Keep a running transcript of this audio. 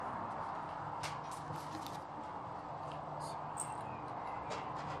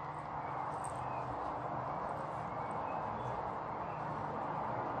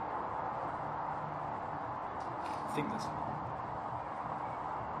I think that's...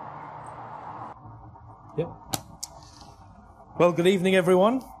 Yep. Well, good evening,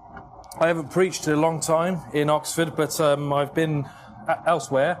 everyone. I haven't preached in a long time in Oxford, but I've been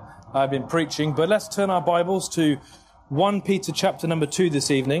elsewhere. I've been preaching. But let's turn our Bibles to 1 Peter chapter number 2 this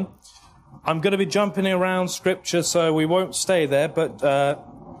evening. I'm going to be jumping around Scripture, so we won't stay there. But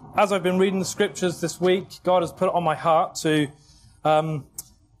as I've been reading the Scriptures this week, God has put it on my heart to...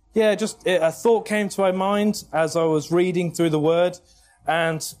 a thought came to my mind as I was reading through the Word,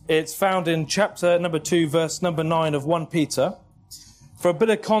 and it's found in chapter number 2, verse number 9 of 1 Peter. For a bit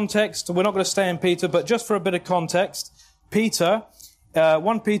of context, we're not going to stay in Peter, but just for a bit of context,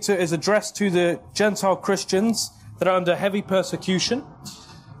 1 Peter is addressed to the Gentile Christians that are under heavy persecution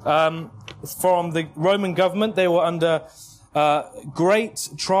from the Roman government. They were under great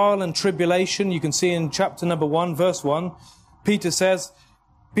trial and tribulation. You can see in chapter number 1, verse 1, Peter says,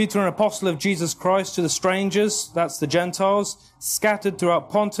 Peter, an apostle of Jesus Christ, to the strangers, that's the Gentiles, scattered throughout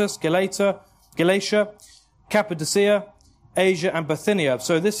Pontus, Galatia, Cappadocia, Asia, and Bithynia.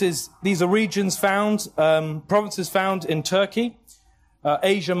 So these are regions found, provinces found in Turkey,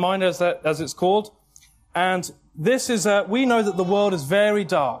 Asia Minor, as it's called. And this is, we know that the world is very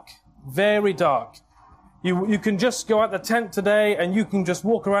dark, very dark. You can just go out the tent today and you can just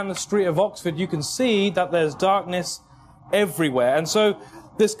walk around the street of Oxford. You can see that there's darkness everywhere. And so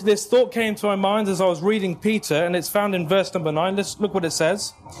this thought came to my mind as I was reading Peter, and it's found in verse number 9. Let's look what it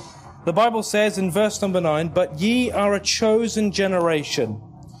says. The Bible says in verse number 9, "But ye are a chosen generation,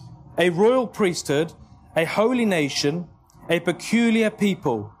 a royal priesthood, a holy nation, a peculiar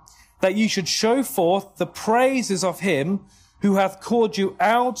people, that ye should show forth the praises of him who hath called you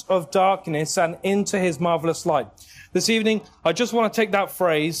out of darkness and into his marvellous light." This evening, I just want to take that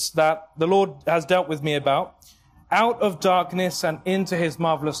phrase that the Lord has dealt with me about, out of darkness and into his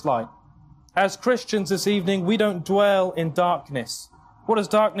marvellous light. As Christians this evening, we don't dwell in darkness. What does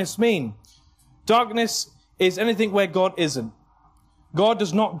darkness mean? Darkness is anything where God isn't. God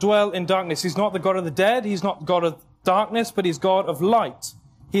does not dwell in darkness. He's not the God of the dead. He's not God of darkness, but he's God of light.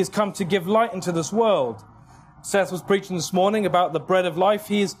 He has come to give light into this world. Seth was preaching this morning about the bread of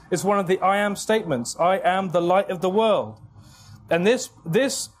life. It's one of the I am statements. I am the light of the world. And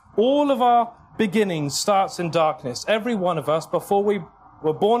this all of our beginnings starts in darkness. Every one of us, before we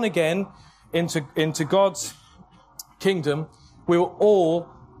were born again into God's kingdom, we were all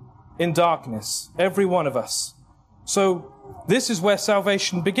in darkness. Every one of us. So this is where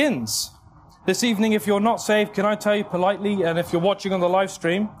salvation begins. This evening, if you're not saved, can I tell you politely, and if you're watching on the live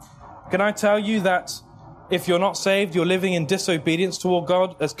stream, can I tell you that if you're not saved, you're living in disobedience toward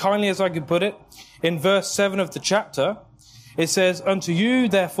God, as kindly as I could put it. In verse 7 of the chapter, it says, "Unto you,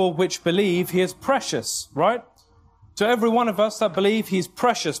 therefore, which believe, he is precious," right? To every one of us that believe, he is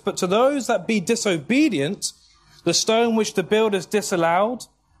precious. But to those that be disobedient, the stone which the builders disallowed,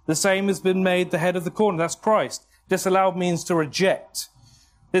 the same has been made the head of the corner. That's Christ. Disallowed means to reject.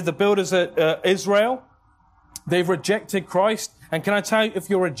 There's the builders at Israel. They've rejected Christ. And can I tell you, if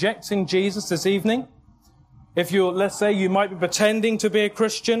you're rejecting Jesus this evening, let's say you might be pretending to be a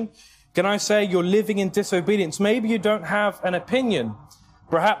Christian, can I say you're living in disobedience? Maybe you don't have an opinion.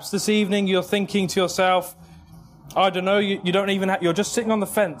 Perhaps this evening you're thinking to yourself, I don't know, you don't even you're just sitting on the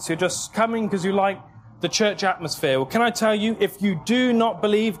fence. You're just coming because you like the church atmosphere. Well, can I tell you, if you do not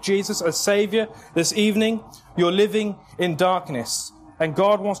believe Jesus as Savior this evening, you're living in darkness. And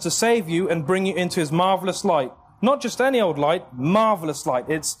God wants to save you and bring you into his marvelous light. Not just any old light, marvelous light.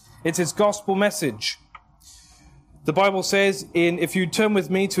 It's his gospel message. The Bible says, if you turn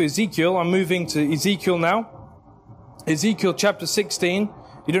with me to Ezekiel, I'm moving to Ezekiel now. Ezekiel chapter 16.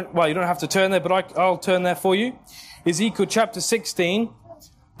 You don't have to turn there, but I'll turn there for you. Ezekiel chapter 16.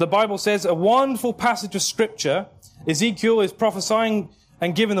 The Bible says a wonderful passage of scripture. Ezekiel is prophesying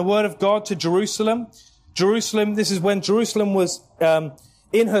and giving the word of God to Jerusalem. This is when Jerusalem was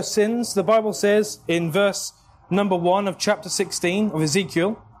in her sins. The Bible says in verse number 1 of chapter 16 of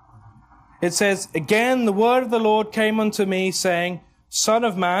Ezekiel, it says, "Again the word of the Lord came unto me, saying, Son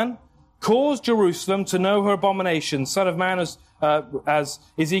of man, cause Jerusalem to know her abomination." Son of man, as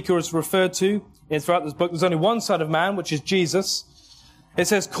Ezekiel is referred to throughout this book, there's only one Son of Man, which is Jesus. It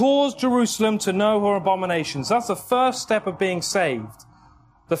says, "Cause Jerusalem to know her abominations." That's the first step of being saved.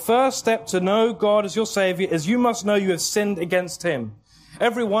 The first step to know God as your Savior is you must know you have sinned against him.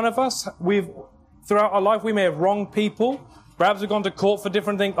 Every one of us, throughout our life, we may have wronged people. Perhaps we've gone to court for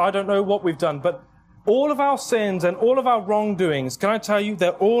different things. I don't know what we've done. But all of our sins and all of our wrongdoings, can I tell you,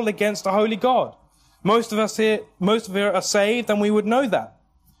 they're all against a holy God. Most of us here are saved, and we would know that.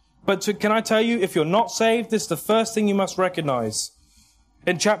 But can I tell you, if you're not saved, this is the first thing you must recognize.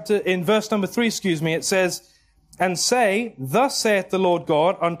 In verse number 3, it says, and say, Thus saith the Lord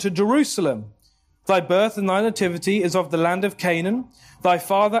God unto Jerusalem, Thy birth and thy nativity is of the land of Canaan. Thy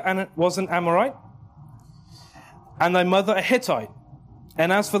father was an Amorite, and thy mother a Hittite.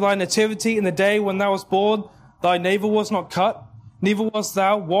 And as for thy nativity in the day when thou wast born, thy navel was not cut, neither wast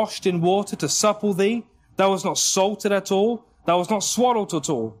thou washed in water to supple thee. Thou wast not salted at all, thou wast not swaddled at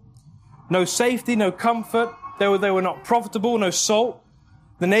all. No safety, no comfort, they were not profitable, no salt.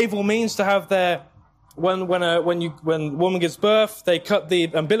 The navel means to have their, when a woman gives birth, they cut the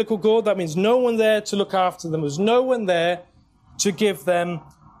umbilical cord. That means no one there to look after them. There's no one there to give them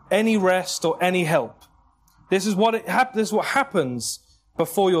any rest or any help. This is what happens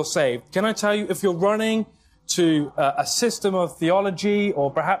before you're saved. Can I tell you, if you're running to a system of theology,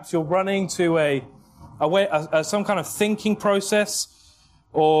 or perhaps you're running to some kind of thinking process,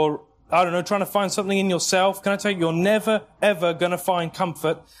 or I don't know, trying to find something in yourself, can I tell you, you're never, ever going to find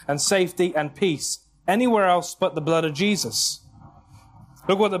comfort and safety and peace anywhere else but the blood of Jesus.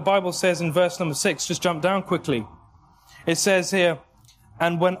 Look what the Bible says in verse number 6. Just jump down quickly. It says here,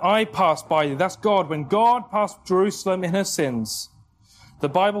 and when I passed by thee, that's God, when God passed Jerusalem in her sins, the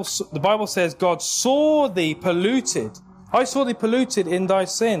Bible says God saw thee polluted. I saw thee polluted in thy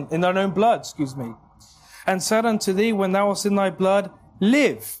sin, in thine own blood, and said unto thee, when thou wast in thy blood,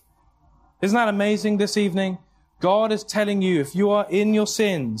 live. Isn't that amazing this evening? God is telling you, if you are in your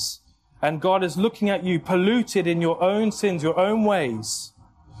sins, and God is looking at you polluted in your own sins, your own ways,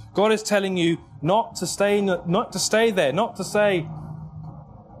 God is telling you not to stay there, not to say,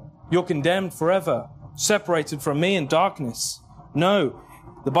 you're condemned forever, separated from me in darkness. No,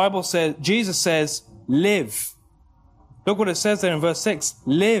 the Bible says, Jesus says, live. Look what it says there in verse 6.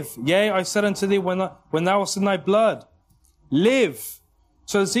 Live. Yea, I said unto thee, when thou wast in thy blood, live.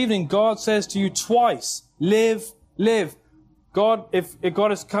 So this evening, God says to you twice, live, live. God, if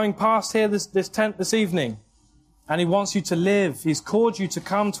God is coming past here, this tent this evening, and He wants you to live, He's called you to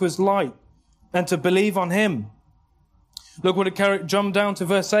come to His light and to believe on Him. Look what it jump down to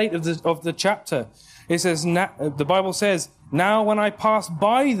verse 8 of the chapter. It says, the Bible says, now when I passed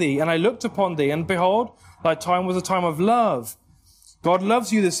by thee, and I looked upon thee, and behold, thy time was a time of love. God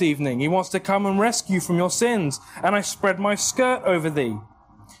loves you this evening. He wants to come and rescue you from your sins. And I spread my skirt over thee.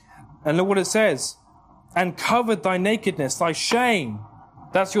 And look what it says. And covered thy nakedness, thy shame.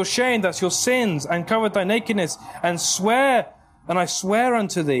 That's your shame, that's your sins. And covered thy nakedness. And I swear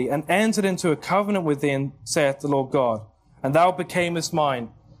unto thee, and entered into a covenant with thee, and saith the Lord God. And thou becamest mine.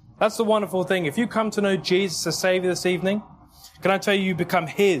 That's the wonderful thing. If you come to know Jesus as Savior this evening, can I tell you, you become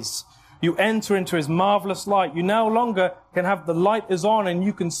His. You enter into His marvelous light. You no longer can have the light is on and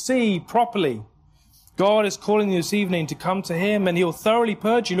you can see properly. God is calling you this evening to come to Him, and He'll thoroughly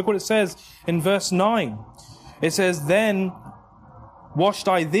purge you. Look what it says in verse 9. It says, then washed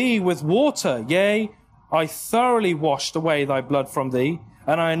I thee with water. Yea, I thoroughly washed away thy blood from thee,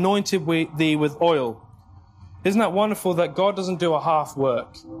 and I anointed thee with oil. Isn't that wonderful that God doesn't do a half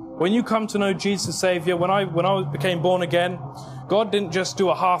work? When you come to know Jesus as Savior, when I became born again, God didn't just do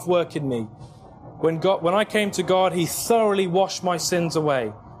a half work in me. When I came to God, He thoroughly washed my sins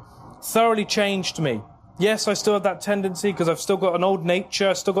away, thoroughly changed me. Yes, I still have that tendency because I've still got an old nature,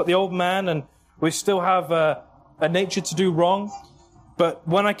 I've still got the old man, and we still have a nature to do wrong. But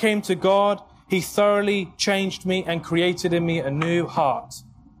when I came to God, He thoroughly changed me and created in me a new heart.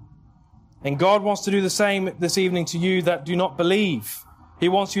 And God wants to do the same this evening to you that do not believe. He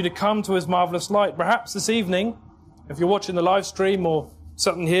wants you to come to His marvelous light. Perhaps this evening, if you're watching the live stream or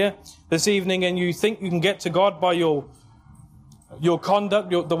something here this evening, and you think you can get to God by your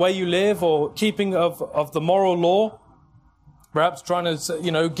conduct, the way you live, or keeping of the moral law, perhaps trying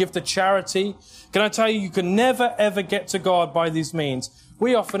to, give to charity. Can I tell you, you can never, ever get to God by these means.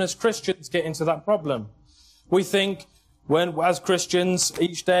 We often as Christians get into that problem. We think, as Christians,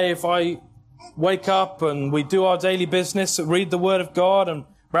 each day if I wake up and we do our daily business, read the Word of God, and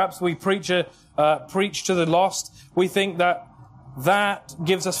perhaps we preach to the lost, we think that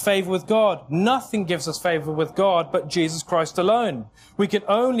gives us favor with God. Nothing gives us favor with God but Jesus Christ alone. We can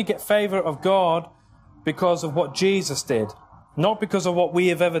only get favor of God because of what Jesus did, not because of what we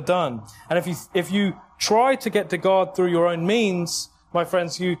have ever done. And if you try to get to God through your own means, my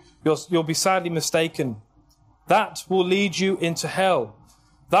friends, you'll be sadly mistaken. That will lead you into hell.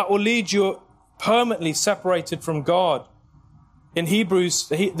 That will lead you permanently separated from God. In Hebrews,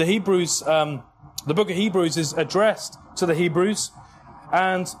 the book of Hebrews is addressed to the Hebrews,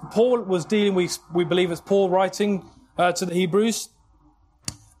 and Paul was dealing with, we believe it's Paul writing to the Hebrews,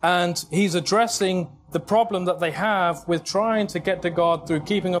 and he's addressing the problem that they have with trying to get to God through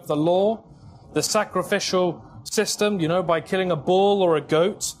keeping of the law, the sacrificial system, by killing a bull or a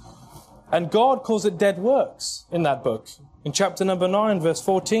goat. And God calls it dead works in that book. In chapter number 9, verse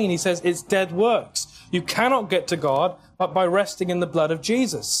 14, he says it's dead works. You cannot get to God but by resting in the blood of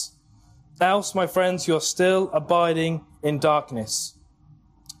Jesus. Else, my friends, you're still abiding in darkness.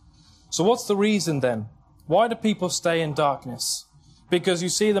 So what's the reason then? Why do people stay in darkness? Because you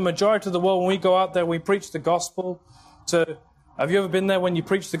see, the majority of the world, when we go out there, we preach the gospel to... Have you ever been there when you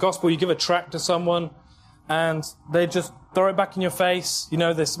preach the gospel, you give a tract to someone, and they just throw it back in your face? You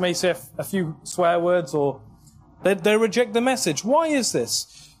know, they may say a few swear words, or they reject the message. Why is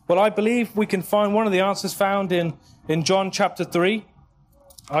this? Well, I believe we can find one of the answers found in John chapter 3.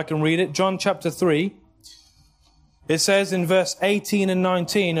 I can read it. John chapter 3. It says in verse 18 and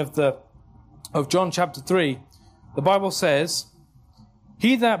 19 of John chapter 3, the Bible says,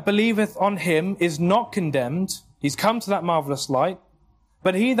 "He that believeth on him is not condemned." He's come to that marvelous light.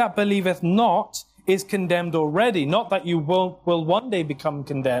 "But he that believeth not is condemned already." Not that you will one day become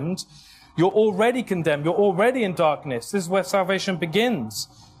condemned. You're already condemned. You're already in darkness. This is where salvation begins.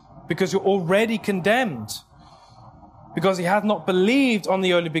 Because you're already condemned. Because he hath not believed on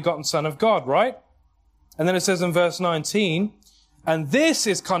the only begotten Son of God, right? And then it says in verse 19, "And this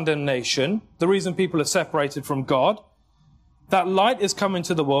is condemnation," the reason people are separated from God. That light is coming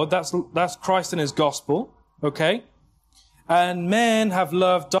to the world. That's Christ and his gospel. Okay? "And men have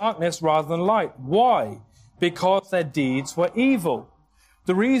loved darkness rather than light." Why? Because their deeds were evil.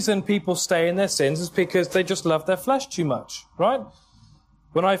 The reason people stay in their sins is because they just love their flesh too much, right?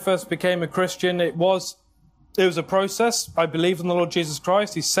 When I first became a Christian, it was a process. I believed in the Lord Jesus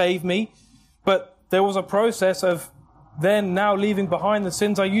Christ. He saved me. But there was a process of then now leaving behind the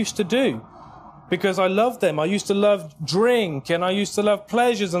sins I used to do. Because I loved them. I used to love drink, and I used to love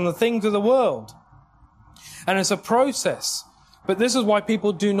pleasures and the things of the world. And it's a process. But this is why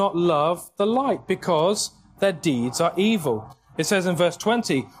people do not love the light, because their deeds are evil. It says in verse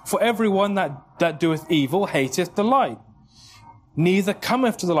 20, "For everyone that doeth evil hateth the light, neither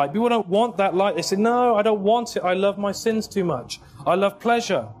cometh to the light." People don't want that light. They say, "No, I don't want it. I love my sins too much. I love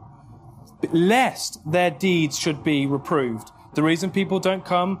pleasure." Lest their deeds should be reproved. The reason people don't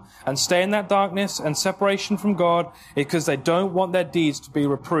come and stay in that darkness and separation from God is because they don't want their deeds to be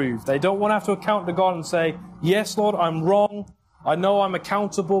reproved. They don't want to have to account to God and say, "Yes, Lord, I'm wrong. I know I'm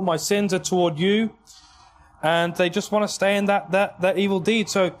accountable. My sins are toward you." And they just want to stay in that evil deed.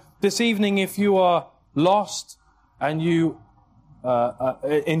 So this evening, if you are lost and you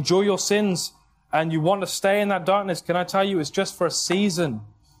enjoy your sins and you want to stay in that darkness, can I tell you, it's just for a season.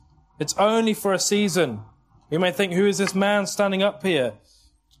 It's only for a season. You may think, who is this man standing up here?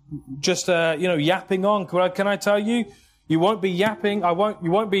 Just, yapping on. Can I tell you, you won't be yapping. You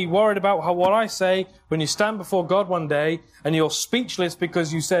won't be worried about what I say when you stand before God one day and you're speechless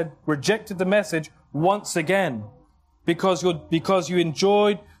because you rejected the message once again. Because you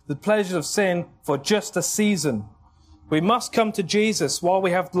enjoyed the pleasures of sin for just a season. We must come to Jesus while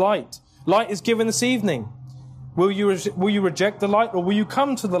we have light. Light is given this evening. Will you reject the light, or will you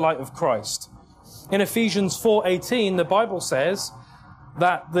come to the light of Christ? In Ephesians 4:18, the Bible says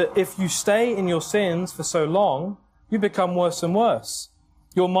that if you stay in your sins for so long, you become worse and worse.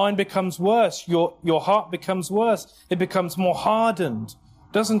 Your mind becomes worse. Your heart becomes worse. It becomes more hardened,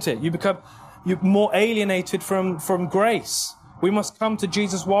 doesn't it? You're more alienated from grace. We must come to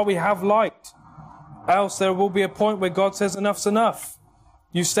Jesus while we have light. Else there will be a point where God says, enough's enough.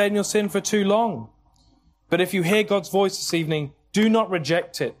 You've stayed in your sin for too long. But if you hear God's voice this evening, do not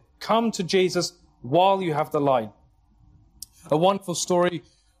reject it. Come to Jesus while you have the light. A wonderful story,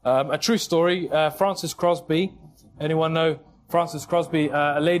 a true story, Frances Crosby. Anyone know Frances Crosby?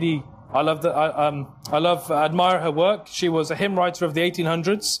 A lady, I admire her work. She was a hymn writer of the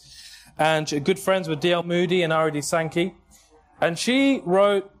 1800s and good friends with D.L. Moody and R.D. Sankey. And she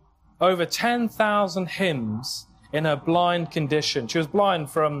wrote over 10,000 hymns in her blind condition. She was blind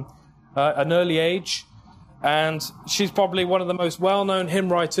from an early age. And she's probably one of the most well-known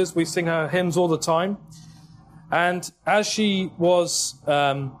hymn writers. We sing her hymns all the time. And as she was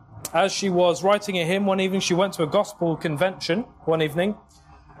writing a hymn one evening, she went to a gospel convention one evening.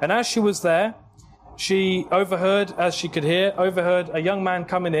 And as she was there, she overheard, as she could hear, a young man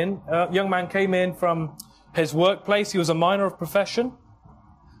coming in. A young man came in from his workplace. He was a miner of profession,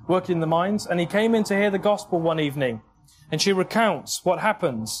 working in the mines. And he came in to hear the gospel one evening. And she recounts what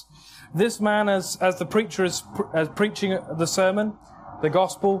happens. This man, as the preacher is preaching the sermon, the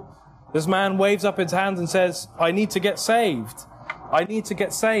gospel, this man waves up his hands and says, "I need to get saved. I need to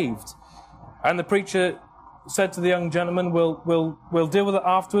get saved." And the preacher said to the young gentleman, we'll deal with it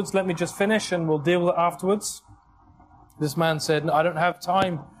afterwards. Let me just finish and we'll deal with it afterwards. This man said, "I don't have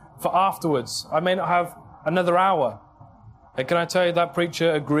time for afterwards. I may not have another hour." And can I tell you, that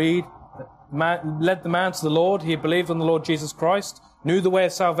preacher agreed led the man to the Lord. He believed on the Lord Jesus Christ, knew the way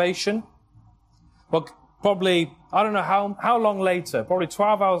of salvation. Well, probably, I don't know how long later, probably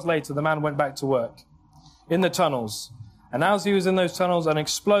 12 hours later, the man went back to work in the tunnels. And as he was in those tunnels, an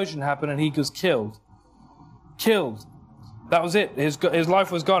explosion happened and he was killed. Killed. That was it. His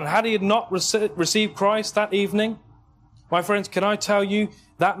life was gone. Had he not received Christ that evening, my friends, can I tell you,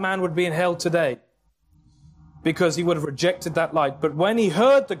 that man would be in hell today, because he would have rejected that light. But when he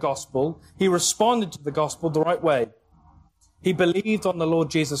heard the gospel, he responded to the gospel the right way. He believed on the Lord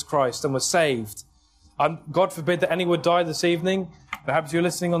Jesus Christ and was saved. God forbid that anyone would die this evening. Perhaps you're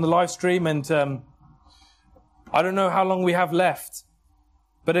listening on the live stream, and I don't know how long we have left.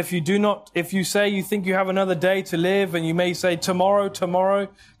 But if you say you think you have another day to live, and you may say tomorrow,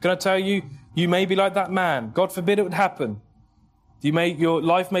 can I tell you, you may be like that man. God forbid it would happen. Your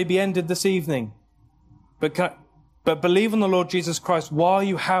life may be ended this evening. But believe in the Lord Jesus Christ while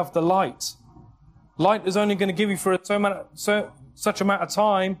you have the light. Light is only going to give you for such amount of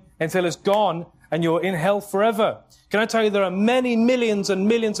time until it's gone and you're in hell forever. Can I tell you, there are many millions and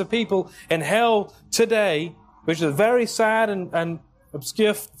millions of people in hell today, which is a very sad and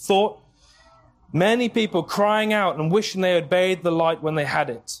obscure thought. Many people crying out and wishing they obeyed the light when they had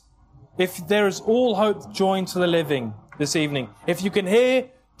it. If there is all hope joined to the living this evening, if you can hear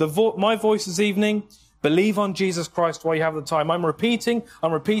my voice this evening, believe on Jesus Christ while you have the time. I'm repeating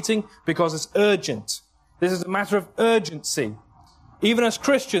because it's urgent. This is a matter of urgency. Even as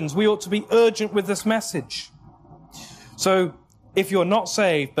Christians, we ought to be urgent with this message. So, if you're not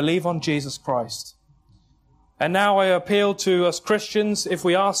saved, believe on Jesus Christ. And now I appeal to us Christians, if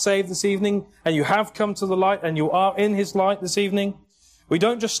we are saved this evening, and you have come to the light, and you are in His light this evening, we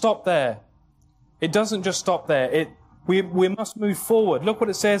don't just stop there. It doesn't just stop there. We must move forward. Look what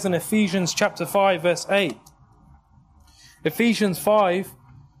it says in Ephesians chapter 5, verse 8. Ephesians 5,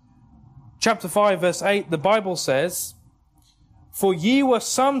 chapter 5, verse 8, the Bible says, "For ye were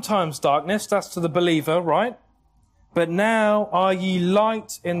sometimes darkness," that's to the believer, right? "But now are ye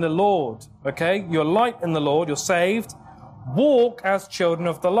light in the Lord." Okay? You're light in the Lord, you're saved. Walk as children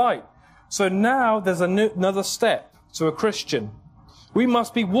of the light. So now there's another step to a Christian. We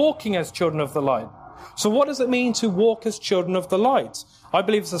must be walking as children of the light. So what does it mean to walk as children of the light? I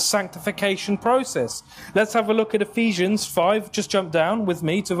believe it's a sanctification process. Let's have a look at Ephesians 5. Just jump down with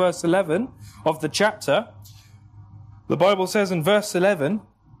me to verse 11 of the chapter. The Bible says in verse 11,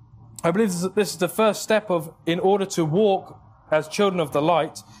 I believe this is the first step in order to walk as children of the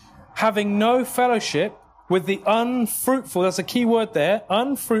light, having no fellowship with the unfruitful, that's a key word there,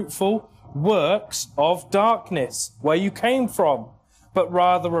 unfruitful works of darkness, where you came from, but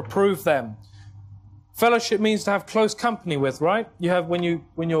rather reprove them. Fellowship means to have close company with, right? You have when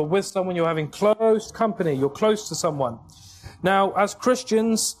you're with someone, you're having close company, you're close to someone. Now, as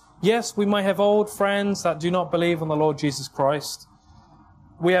Christians, yes, we may have old friends that do not believe on the Lord Jesus Christ.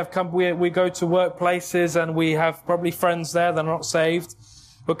 We go to workplaces and we have probably friends there that are not saved.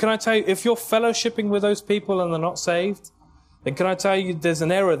 But can I tell you, if you're fellowshipping with those people and they're not saved, then can I tell you there's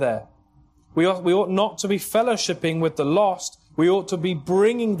an error there. We ought not to be fellowshipping with the lost. We ought to be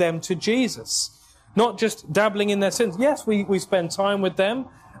bringing them to Jesus. Not just dabbling in their sins. Yes, we spend time with them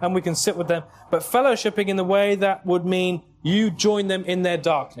and we can sit with them. But fellowshipping in the way that would mean you join them in their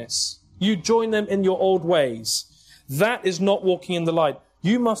darkness. You join them in your old ways. That is not walking in the light.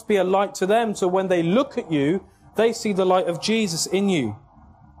 You must be a light to them, so when they look at you, they see the light of Jesus in you.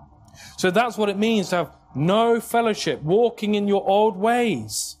 So that's what it means to have no fellowship, walking in your old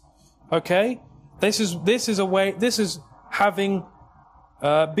ways. Okay? This is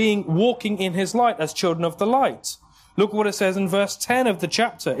walking in His light as children of the light. Look what it says in verse 10 of the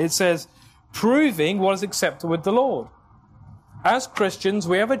chapter. It says, proving what is acceptable with the Lord. As Christians,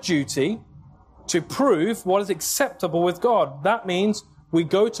 we have a duty to prove what is acceptable with God. That means we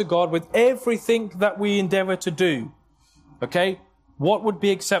go to God with everything that we endeavor to do. Okay? What would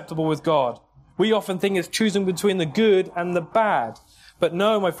be acceptable with God? We often think it's choosing between the good and the bad. But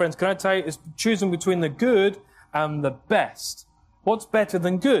no, my friends, can I tell you, it's choosing between the good and the best. What's better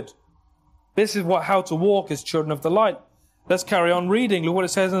than good? This is how to walk as children of the light. Let's carry on reading. Look what it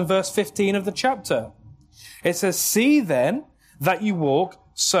says in verse 15 of the chapter. It says, see then that you walk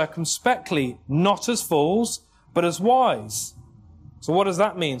circumspectly, not as fools, but as wise. So what does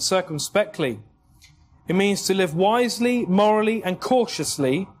that mean, circumspectly? It means to live wisely, morally, and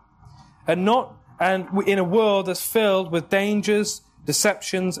cautiously, and in a world that's filled with dangers,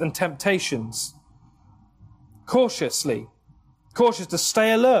 deceptions, and temptations. Cautiously. Cautious, to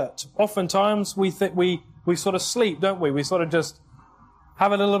stay alert. Oftentimes we think we sort of sleep, don't we? We sort of just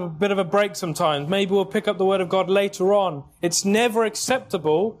have a little bit of a break sometimes. Maybe we'll pick up the Word of God later on. It's never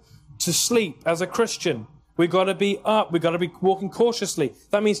acceptable to sleep as a Christian. We've got to be up. We've got to be walking cautiously.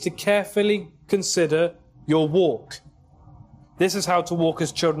 That means to carefully consider your walk. This is how to walk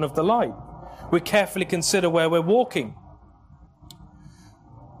as children of the light. We carefully consider where we're walking.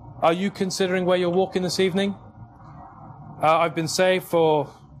 Are you considering where you're walking this evening? I've been saved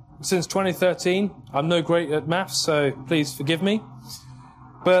since 2013. I'm no great at maths, so please forgive me.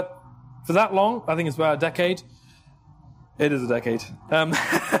 But for that long, I think it's about a decade. It is a decade.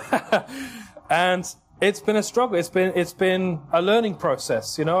 And it's been a struggle. It's been a learning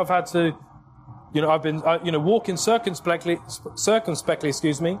process. I've had to, I've been, walking circumspectly,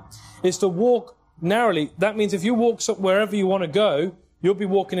 is to walk narrowly. That means if you walk wherever you want to go, you'll be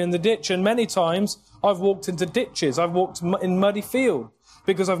walking in the ditch. And many times I've walked into ditches. I've walked in muddy field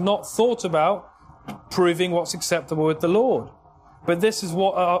because I've not thought about proving what's acceptable with the Lord. But this is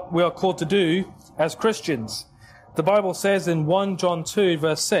what we are called to do as Christians. The Bible says in 1 John 2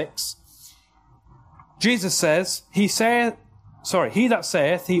 verse 6, Jesus says, he that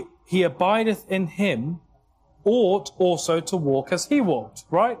saith he abideth in him ought also to walk as he walked,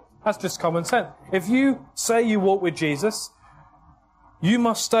 right? That's just common sense. If you say you walk with Jesus, you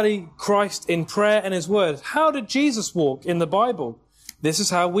must study Christ in prayer and his word. How did Jesus walk in the Bible? This is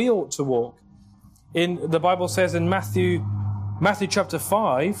how we ought to walk. The Bible says in Matthew chapter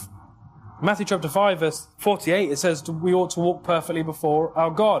 5 verse 48, it says we ought to walk perfectly before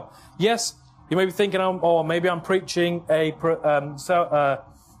our God. Yes, you may be thinking, maybe I'm preaching a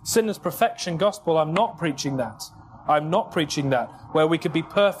sinner's perfection gospel. I'm not preaching that. Where we could be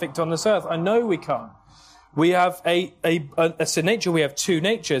perfect on this earth. I know we can't. We have a sin nature. We have two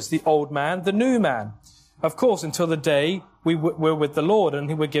natures, the old man, the new man. Of course, until the day we're with the Lord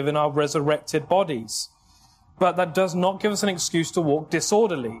and we're given our resurrected bodies. But that does not give us an excuse to walk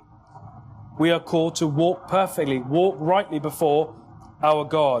disorderly. We are called to walk perfectly, walk rightly before our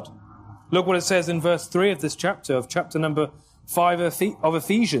God. Look what it says in verse 3 of this chapter, of chapter number 5 of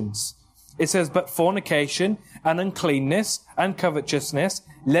Ephesians. It says, but fornication and uncleanness and covetousness,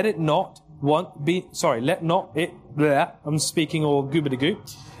 let it not be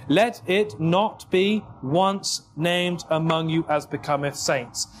once named among you as becometh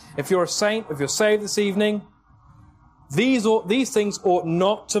saints. If you're a saint, if you're saved this evening, these things ought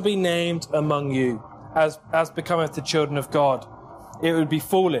not to be named among you as becometh the children of God. It would be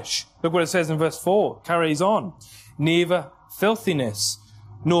foolish. Look what it says in verse 4, carries on. Neither filthiness,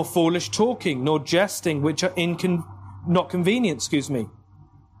 nor foolish talking, nor jesting, which are not convenient,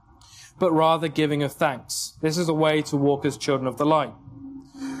 but rather giving of thanks. This is a way to walk as children of the light.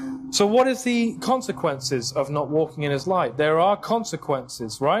 So what is the consequences of not walking in his light? There are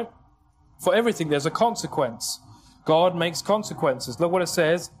consequences, right? For everything there's a consequence. God makes consequences. Look what it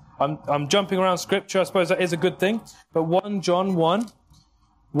says. I'm jumping around scripture. I suppose that is a good thing. But 1 John 1,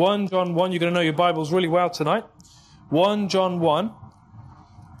 you're going to know your Bibles really well tonight. 1 John 1,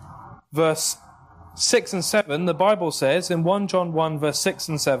 verse 6 and 7, the Bible says in 1 John 1, verse 6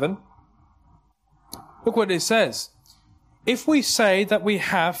 and 7, look what it says. If we say that we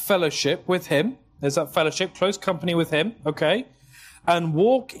have fellowship with him, there's that fellowship, close company with him, okay, and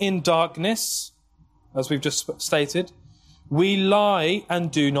walk in darkness, as we've just stated, we lie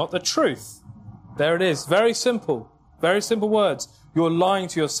and do not the truth. There it is. Very simple words. You're lying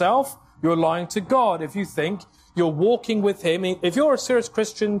to yourself. You're lying to God if you think you're walking with him. If you're a serious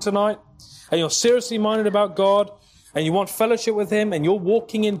Christian tonight and you're seriously minded about God and you want fellowship with him and you're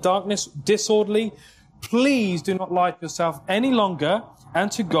walking in darkness disorderly, please do not lie to yourself any longer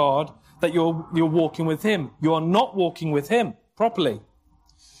and to God that you're walking with him. You are not walking with him properly.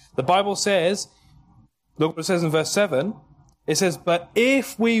 The Bible says, look what it says in verse 7. It says, but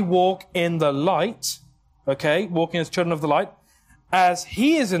if we walk in the light, okay, walking as children of the light, as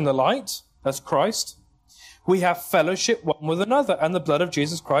he is in the light, that's Christ, we have fellowship one with another, and the blood of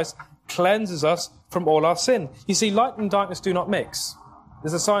Jesus Christ cleanses us from all our sin. You see, light and darkness do not mix.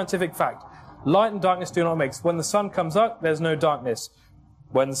 It's a scientific fact. Light and darkness do not mix. When the sun comes up, there's no darkness.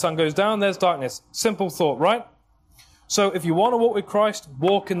 When the sun goes down, there's darkness. Simple thought, right? So if you want to walk with Christ,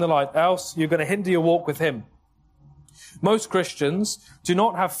 walk in the light, else you're going to hinder your walk with him. Most Christians do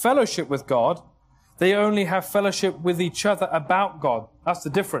not have fellowship with God. They only have fellowship with each other about God. That's the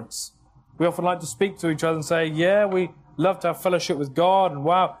difference. We often like to speak to each other and say, yeah, we love to have fellowship with God, and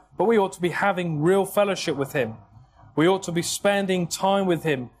wow, but we ought to be having real fellowship with him. We ought to be spending time with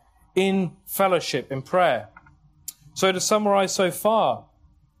him in fellowship, in prayer. So to summarize so far,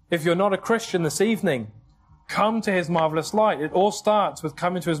 if you're not a Christian this evening, come to his marvelous light. It all starts with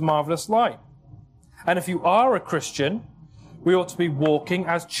coming to his marvelous light. And if you are a Christian, we ought to be walking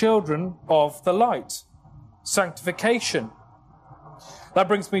as children of the light. Sanctification. That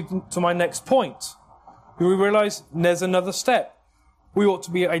brings me to my next point. We realize there's another step. We ought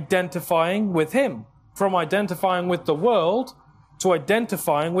to be identifying with him. From identifying with the world to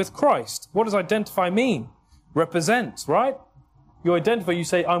identifying with Christ. What does identify mean? Represent, right? You identify, you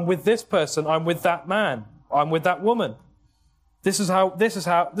say, I'm with this person, I'm with that man, I'm with that woman. This is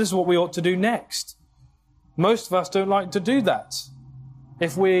what we ought to do next. Most of us don't like to do that.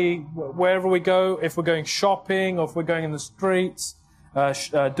 Wherever we go, if we're going shopping or if we're going in the streets,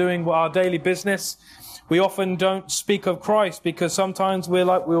 doing our daily business, we often don't speak of Christ because sometimes we're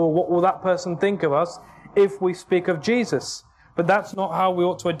like, what will that person think of us if we speak of Jesus? But that's not how we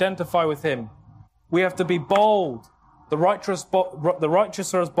ought to identify with him. We have to be bold. The righteous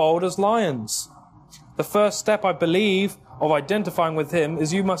are as bold as lions. The first step, I believe, of identifying with him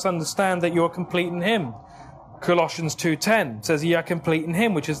is you must understand that you are complete in him. Colossians 2:10 says ye are complete in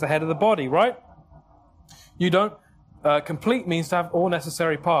him, which is the head of the body, right? Complete means to have all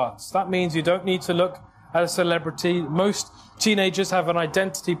necessary parts. That means you don't need to look at a celebrity. Most teenagers have an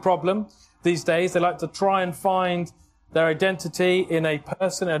identity problem these days. They like to try and find their identity in a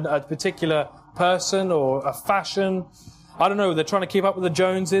person, a particular person or a fashion. I don't know, they're trying to keep up with the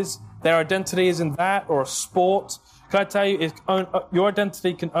Joneses. Their identity is in that or a sport. Can I tell you, your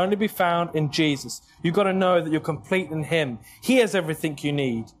identity can only be found in Jesus. You've got to know that you're complete in him. He has everything you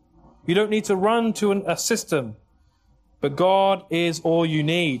need. You don't need to run to a system. But God is all you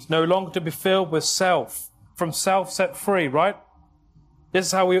need. No longer to be filled with self. From self set free, right?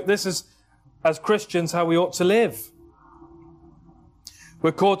 This is, as Christians, how we ought to live.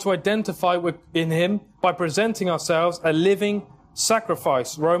 We're called to identify in him by presenting ourselves a living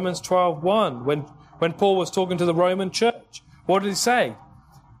sacrifice. Romans 12:1. When Paul was talking to the Roman church, what did he say?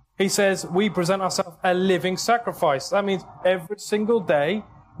 He says, we present ourselves a living sacrifice. That means every single day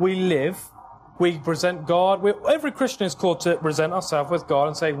we live, we present God. Every Christian is called to present ourselves with God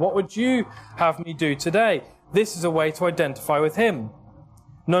and say, what would you have me do today? This is a way to identify with him.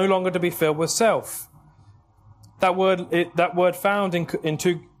 No longer to be filled with self. That word found in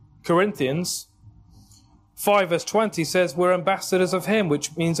 2 Corinthians 5 verse 20 says we're ambassadors of him,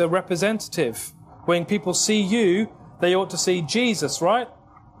 which means a representative. When people see you, they ought to see Jesus, right?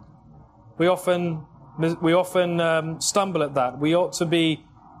 We often stumble at that. We ought to be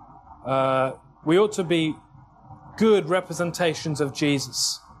good representations of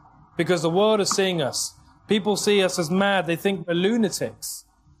Jesus, because the world is seeing us. People see us as mad. They think we're lunatics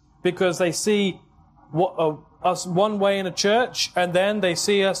because they see us one way in a church, and then they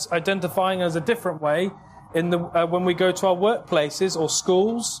see us identifying as a different way when we go to our workplaces or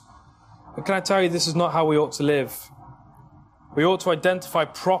schools. But can I tell you, this is not how we ought to live. We ought to identify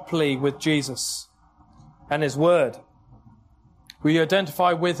properly with Jesus and his word. We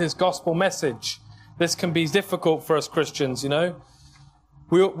identify with his gospel message. This can be difficult for us Christians, you know.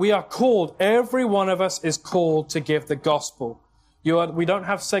 We are called, every one of us is called to give the gospel. We don't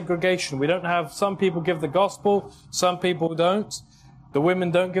have segregation. We don't have some people give the gospel, some people don't. The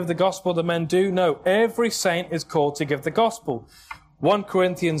women don't give the gospel, the men do. No, every saint is called to give the gospel. 1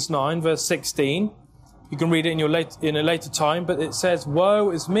 Corinthians 9 verse 16. You can read it in a later time, but it says,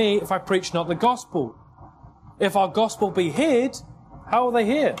 woe is me if I preach not the gospel. If our gospel be hid, how will they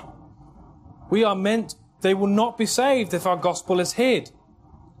hear? They will not be saved if our gospel is hid.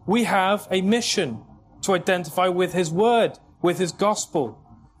 We have a mission to identify with his word, with his gospel,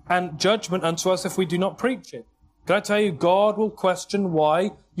 and judgment unto us if we do not preach it. Can I tell you, God will question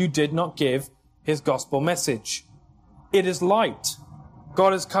why you did not give his gospel message. It is light.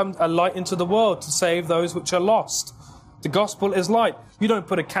 God has come a light into the world to save those which are lost. The gospel is light. You don't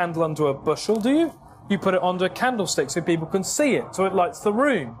put a candle under a bushel, do you? You put it under a candlestick so people can see it, so it lights the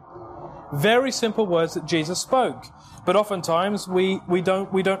room. Very simple words that Jesus spoke. But oftentimes we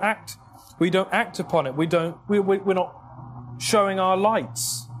don't act upon it. We're not showing our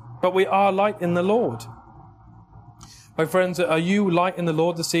lights, but we are light in the Lord. My friends, are you light in the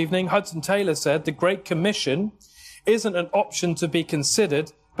Lord this evening? Hudson Taylor said, the Great Commission isn't an option to be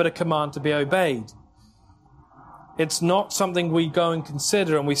considered, but a command to be obeyed. It's not something we go and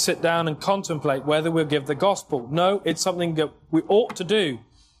consider and we sit down and contemplate whether we'll give the gospel. No, it's something that we ought to do.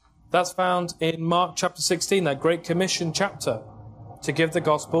 That's found in Mark chapter 16, that Great Commission chapter, to give the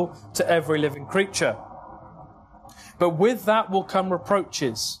gospel to every living creature. But with that will come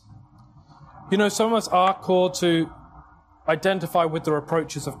reproaches. You know, some of us are called to identify with the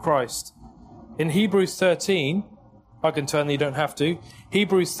reproaches of Christ. In Hebrews 13, I can turn, you don't have to.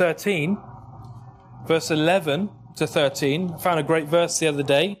 Hebrews 13, verse 11 to 13. I found a great verse the other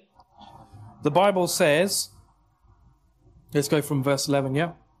day. The Bible says, let's go from verse 11,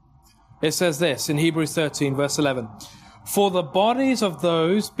 yeah? It says this in Hebrews 13, verse 11. For the bodies of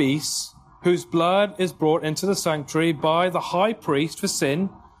those beasts whose blood is brought into the sanctuary by the high priest for sin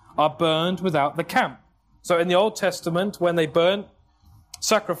are burned without the camp. So in the Old Testament, when they burnt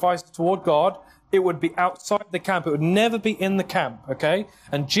sacrifice toward God, it would be outside the camp. It would never be in the camp, okay?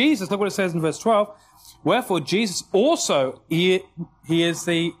 And Jesus, look what it says in verse 12. Wherefore Jesus also, he is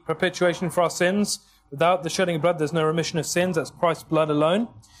the propitiation for our sins. Without the shedding of blood, there's no remission of sins. That's Christ's blood alone.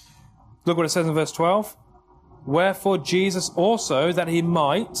 Look what it says in verse 12. Wherefore Jesus also, that he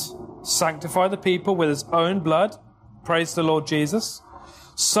might sanctify the people with his own blood, praise the Lord Jesus,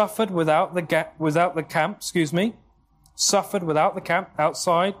 suffered without the camp, suffered without the camp,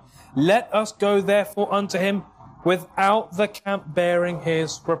 outside. Let us go therefore unto him without the camp, bearing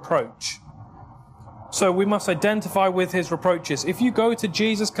his reproach. So we must identify with his reproaches. If you go to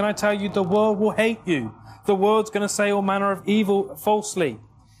Jesus, can I tell you, the world will hate you. The world's going to say all manner of evil falsely.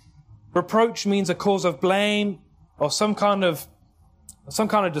 Reproach means a cause of blame or some kind of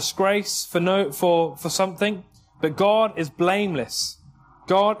disgrace for something. But God is blameless.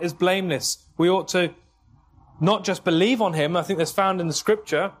 God is blameless. We ought to not just believe on him. I think that's found in the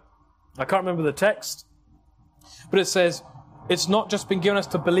scripture. I can't remember the text. But it says, it's not just been given us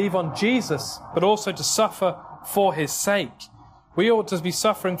to believe on Jesus, but also to suffer for his sake. We ought to be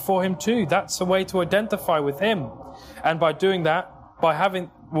suffering for him too. That's a way to identify with him. And by doing that,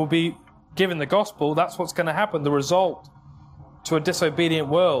 we'll be given the gospel. That's what's going to happen, the result to a disobedient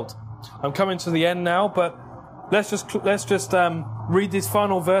world. I'm coming to the end now, but let's just read these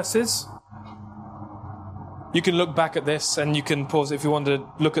final verses. You can look back at this and you can pause if you want to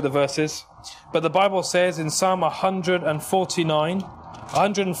look at the verses. But the Bible says in Psalm 149,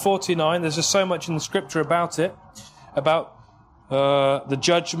 there's just so much in the scripture about it, about the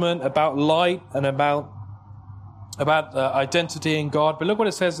judgment, about light, and about identity in God. But look what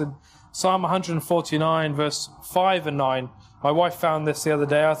it says in Psalm 149, verse 5 and 9. My wife found this the other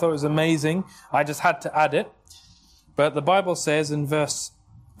day. I thought it was amazing. I just had to add it. But the Bible says in verse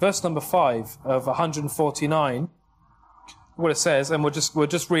number 5 of 149, what it says, and we'll just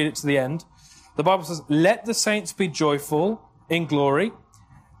read it to the end. The Bible says, let the saints be joyful in glory.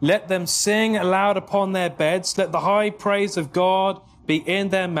 Let them sing aloud upon their beds. Let the high praise of God be in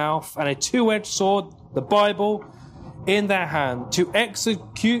their mouth, and a two-edged sword, the Bible, in their hand, to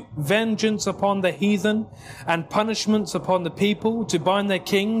execute vengeance upon the heathen and punishments upon the people, to bind their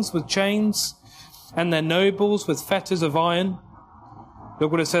kings with chains and their nobles with fetters of iron.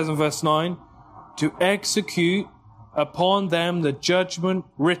 Look what it says in verse 9. To execute upon them the judgment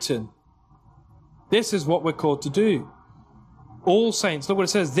written. This is what we're called to do. All saints. Look what it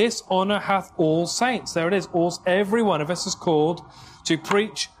says. This honor hath all saints. There it is. Every one of us is called to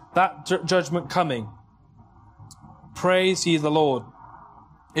preach that judgment coming. Praise ye the Lord.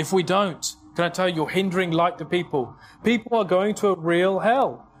 If we don't, can I tell you, you're hindering light to people. People are going to a real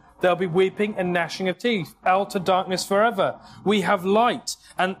hell. There'll be weeping and gnashing of teeth, outer darkness forever. We have light.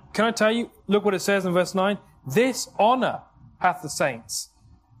 And can I tell you, look what it says in verse 9. This honor hath the saints.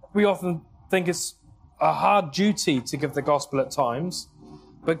 We often think it's a hard duty to give the gospel at times,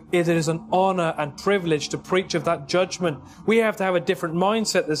 but it is an honor and privilege to preach of that judgment. We have to have a different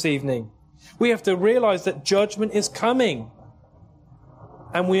mindset this evening. We have to realize that judgment is coming,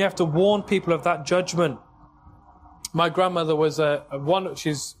 and we have to warn people of that judgment. My grandmother was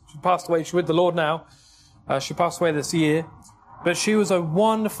she passed away. She's with the Lord now. She passed away this year, but she was a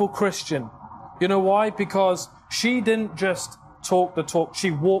wonderful Christian. You know why? Because she didn't just talk the talk,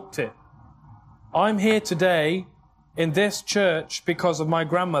 she walked it. I'm here today in this church because of my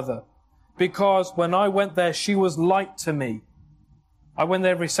grandmother. Because when I went there, she was light to me. I went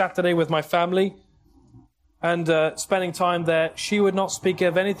there every Saturday with my family, and spending time there, she would not speak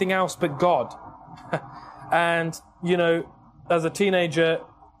of anything else but God. And, you know, as a teenager,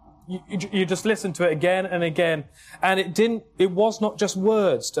 you just listen to it again and again. And it was not just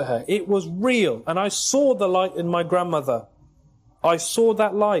words to her. It was real. And I saw the light in my grandmother. I saw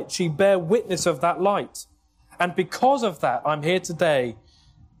that light. She bare witness of that light. And because of that, I'm here today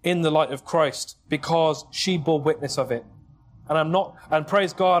in the light of Christ, because she bore witness of it. And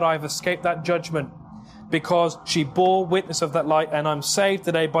praise God, I've escaped that judgment because she bore witness of that light, and I'm saved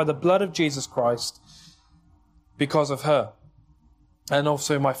today by the blood of Jesus Christ because of her. And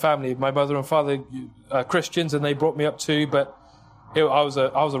also my family, my mother and father are Christians, and they brought me up too, but I was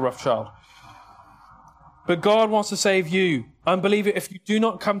a rough child. But God wants to save you. Unbeliever, if you do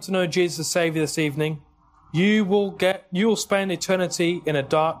not come to know Jesus as Savior this evening, you will spend eternity in a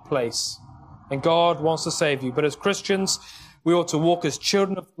dark place. And God wants to save you. But as Christians, we ought to walk as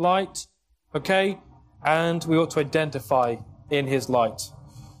children of light, okay? And we ought to identify in his light.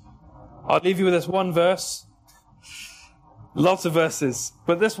 I'll leave you with this one verse. Lots of verses.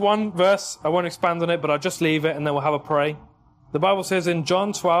 But this one verse, I won't expand on it, but I'll just leave it and then we'll have a pray. The Bible says in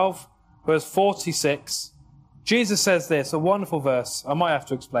John 12, verse 46, Jesus says this, a wonderful verse. I might have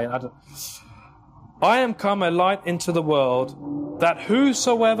to explain. I am come a light into the world, that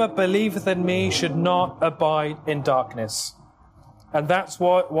whosoever believeth in me should not abide in darkness. And that's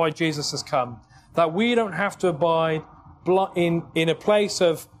why Jesus has come. That we don't have to abide in a place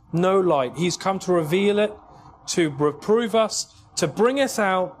of no light. He's come to reveal it, to reprove us, to bring us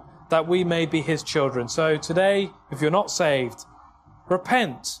out, that we may be his children. So today, if you're not saved,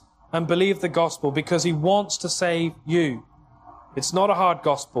 repent and believe the gospel, because he wants to save you. It's not a hard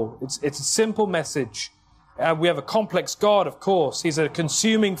gospel. It's a simple message. We have a complex God, of course. He's a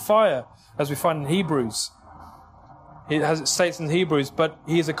consuming fire, as we find in Hebrews. It states in Hebrews, but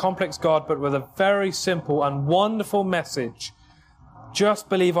he is a complex God, but with a very simple and wonderful message. Just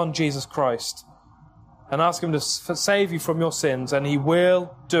believe on Jesus Christ and ask him to save you from your sins, and he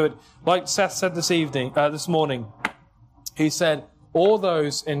will do it. Like Seth said this morning, he said, all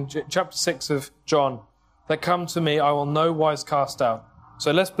those in chapter 6 of John that come to me, I will no wise cast out.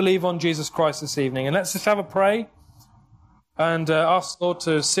 So let's believe on Jesus Christ this evening, and let's just have a pray and ask the Lord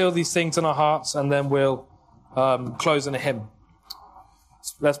to seal these things in our hearts, and then we'll close in a hymn.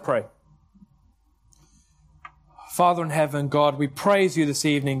 Let's pray. Father in heaven, God, we praise you this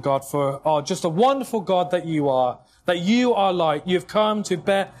evening, God, for just a wonderful God that you are light. You've come to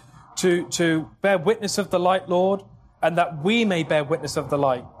bear witness of the light, Lord, and that we may bear witness of the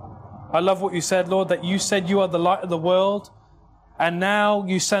light. I love what you said, Lord, that you said you are the light of the world, and now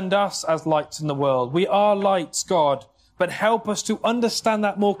you send us as lights in the world. We are lights, God, but help us to understand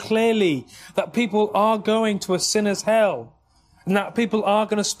that more clearly, that people are going to a sinner's hell, and that people are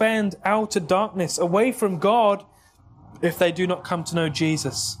going to spend outer darkness away from God if they do not come to know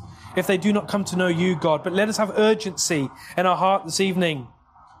Jesus, if they do not come to know you, God. But let us have urgency in our heart this evening.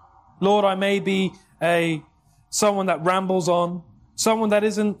 Lord, I may be someone that rambles on, someone that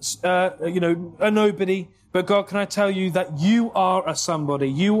isn't, a nobody. But God, can I tell you that you are a somebody?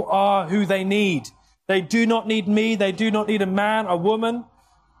 You are who they need. They do not need me. They do not need a man, a woman,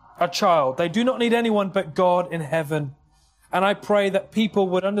 a child. They do not need anyone but God in heaven. And I pray that people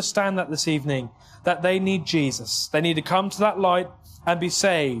would understand that this evening, that they need Jesus. They need to come to that light and be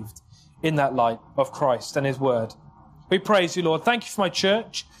saved in that light of Christ and his word. We praise you, Lord. Thank you for my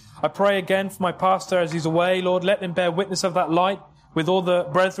church. I pray again for my pastor as he's away, Lord. Let him bear witness of that light with all the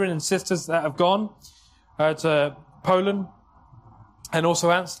brethren and sisters that have gone to Poland and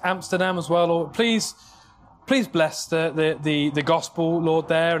also Amsterdam as well, Lord. Please bless the gospel, Lord,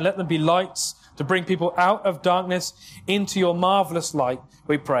 there, and let them be lights to bring people out of darkness into your marvelous light,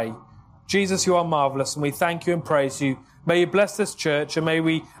 we pray. Jesus, you are marvelous, and we thank you and praise you. May you bless this church, and may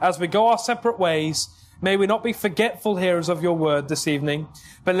we, as we go our separate ways, may we not be forgetful hearers of your word this evening,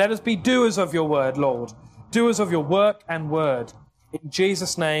 but let us be doers of your word, Lord. Doers of your work and word. In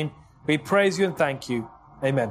Jesus' name, we praise you and thank you. Amen.